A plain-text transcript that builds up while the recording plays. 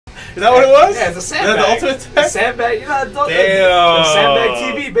Is that what it was? Yeah, it's a sandbag. Is that the ultimate tag? Sandbag, you know, damn. Sandbag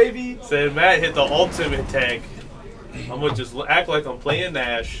TV, baby. Said Matt hit the ultimate tag. I'm gonna just act like I'm playing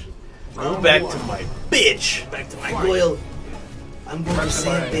Nash. Go back to my bitch. Back to my royal. I'm going to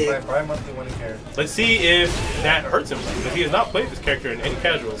sandbag. Let's see if that hurts him, because he has not played this character in any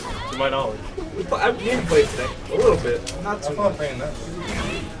casuals, to my knowledge. I did play today. A little bit. Not too much.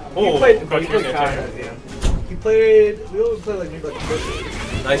 Oh, he played Karin at the end. He played, we only played like maybe like a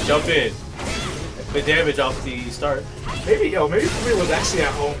first. Nice jump in. Good damage off the start. Maybe Foomy was actually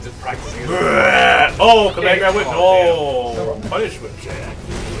at home just practicing. Oh, command grab whip. No. Punish whip.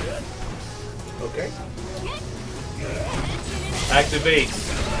 Okay. Activates.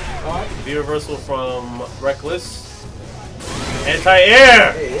 V reversal from Reckless.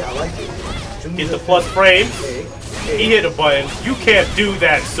 Anti-air. Hey, I like it. Get the plus frames. He hit a button. You can't do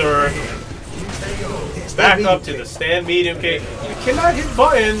that, sir. Back up to the stand medium kick. You cannot hit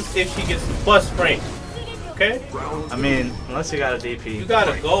buttons if she gets the plus frame. Okay? I mean, unless you got a DP. You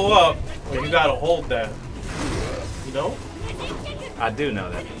gotta go up and you gotta hold that. You know? I do know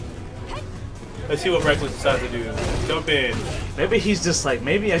that. Let's see what Reckless decides to do. Jump in. Maybe he's just like,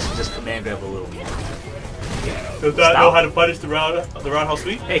 maybe I should just command grab a little more. Does not know how to punish the roundhouse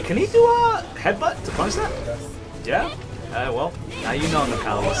sweep? Hey, can he do a headbutt to punish that? Yeah? Well, now you know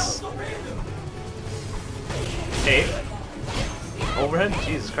Necalli. Hey. Overhead?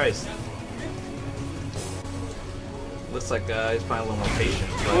 Jesus Christ. Looks like he's probably a little more patient.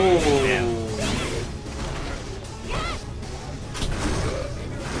 But, damn.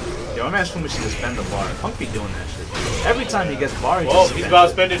 Yo, I'm asking him if he should spend the bar. Punk be doing that shit. Every time he gets bar, he's about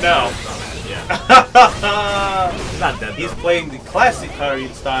to spend it now. Yeah. He's not dead. He's playing the classic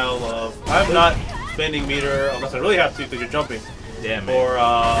Karin style of I'm not spending meter unless I really have to because you're jumping. Yeah, man. Or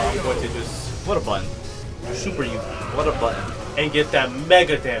I'm going to just what a button. Super you. What a button. And get that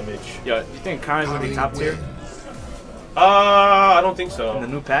mega damage. Yo, you think Karin's gonna be top tier? I don't think so. In the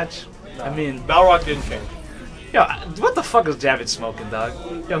new patch? No. I mean, Balrog didn't change. Yo, what the fuck is Javid smoking, dog?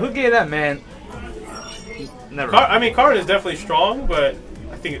 Yo, who gave that man? Never. I mean, Karin is definitely strong, but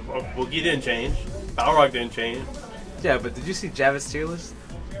I think Boogie didn't change. Balrog didn't change. Yeah, but did you see Javid's tier list?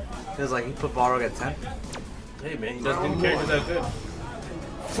 It was like he put Balrog at 10. Hey man, he doesn't care he's that good.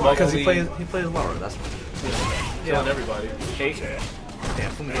 Because he plays lower. That's what. Yeah, killing everybody. Hey.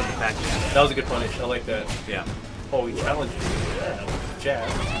 Damn, Foomy hit the back. That was a good punish. I like that. Yeah. Oh, he challenged me. Yeah. Jab.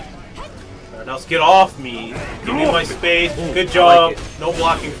 Alright, now let's get off me. Give me my space. Good job. Like no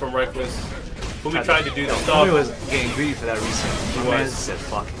blocking from Reckless. Foomy tried to do the stuff. Foomy was getting greedy for that reason. He was. Said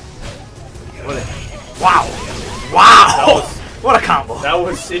fuck it. What a... Wow! Wow! What a combo. That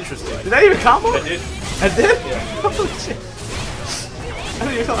was interesting. Did that even combo? I did. I did? Yeah. Oh shit. I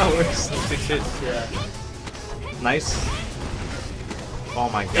don't even know how that works. 6 hits, yeah. Nice. Oh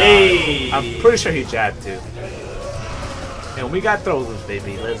my god. Hey. I'm pretty sure he jabbed too. And we got throws,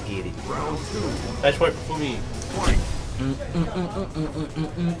 baby. Let's get it. Match point for Foomy.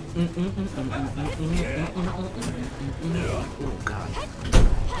 Oh god.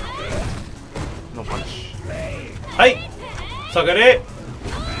 No punch. Hey! Sagare!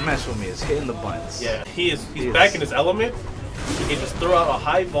 Mess with me is hitting the buttons. Yeah, he's back in his element. He can just throw out a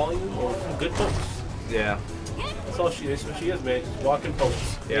high volume or good pokes. Yeah. That's all she is. What she is, man. Just walking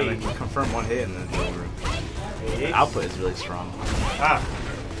pokes. Yeah, hey. Then confirm one hit and then it's over. Hey. The output is really strong. Ah.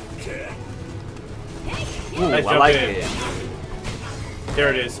 Ooh, nice I like in. it. There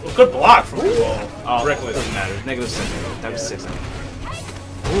it is. Oh, good block from the ball. Oh, Reckless. Doesn't matter. -6. -6.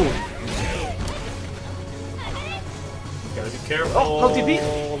 Ooh. Gotta be careful. Oh, no DP.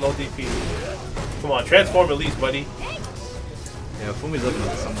 No DP. Come on, transform at least, buddy. Yeah, Fumi's looking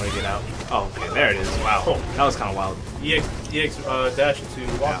for somewhere to get out. Oh, okay, there it is. Wow. Oh. That was kind of wild. EX dash into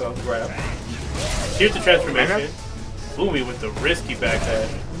walk up grab. Here's the transformation. Foomy with the risky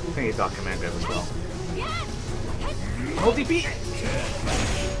backhand. I think he thought command grab as well. No DP.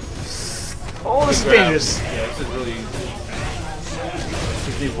 Oh, this is dangerous. Yeah, this is really.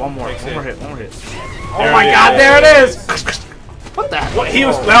 Just need one more hit. One more hit. There oh my god, there it is! What the heck? What?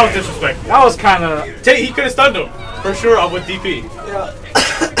 That was disrespectful. That was kind of... He could have stunned him. For sure, with DP. Yeah.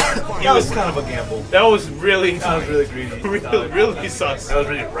 That was kind of a gamble. That was really... That was really greedy. really sus. That was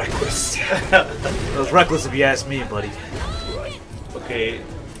really reckless. That was reckless if you ask me, buddy. Okay.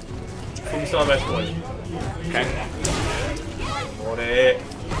 Foomy still on match point. Okay.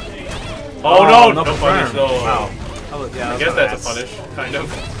 Oh no! No punish, no. Wow. I guess that's a punish, kind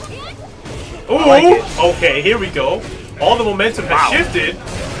of. Ooh! Like okay, here we go. All the momentum has shifted.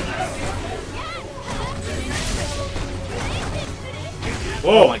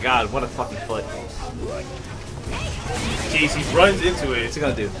 Whoa! Oh my god, what a fucking foot. JC runs into it. What's he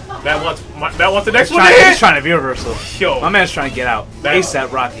gonna do? Matt wants the next one to He's hit. trying to V reversal. Yo. My man's trying to get out. That-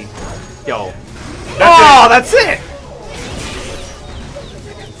 ASAP Rocky. Yo. That's That's it!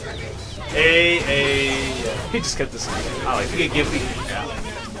 He He just kept this. I like it. can give me.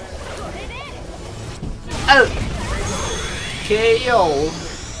 KO.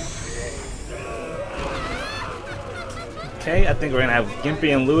 Okay, I think we're gonna have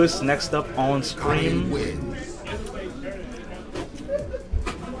Gimpy and Lewis next up on screen.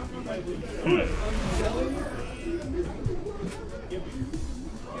 Hmm.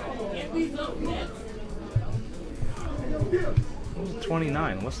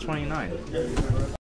 29. What's 29?